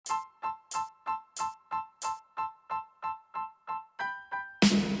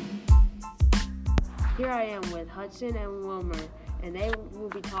Here I am with Hudson and Wilmer, and they will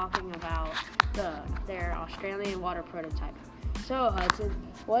be talking about their Australian water prototype. So, Hudson,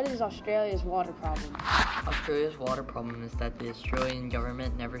 what is Australia's water problem? Australia's water problem is that the Australian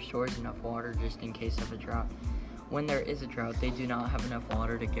government never stores enough water just in case of a drought. When there is a drought, they do not have enough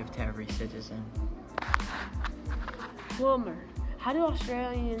water to give to every citizen. Wilmer, how do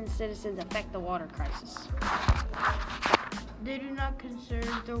Australian citizens affect the water crisis? They do not conserve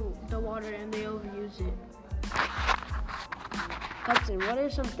the water and they overuse it. Hudson, what are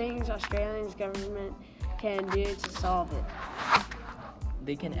some things Australia's government can do to solve it?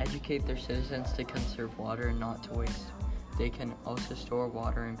 They can educate their citizens to conserve water and not to waste. They can also store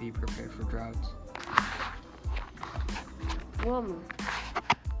water and be prepared for droughts. Wilmer,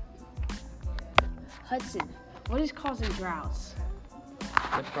 Hudson, what is causing droughts?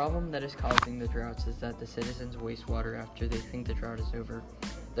 The problem that is causing the droughts is that the citizens waste water after they think the drought is over.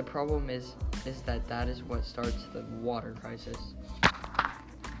 The problem is that is what starts the water crisis.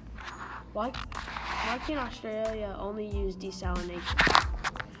 Why can Australia only use desalination?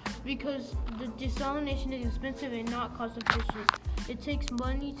 Because the desalination is expensive and not cost efficient. It takes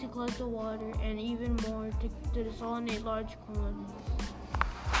money to collect the water and even more to desalinate large quantities.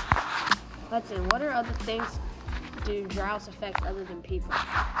 Hudson, what are other things do droughts affect other than people?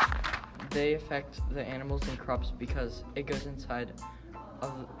 They affect the animals and crops because the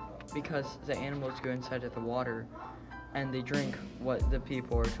animals go inside of the water and they drink what the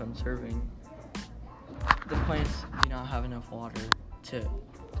people are conserving. The plants do not have enough water to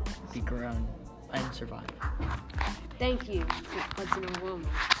be grown and survive. Thank you, Hudson and Wilmer.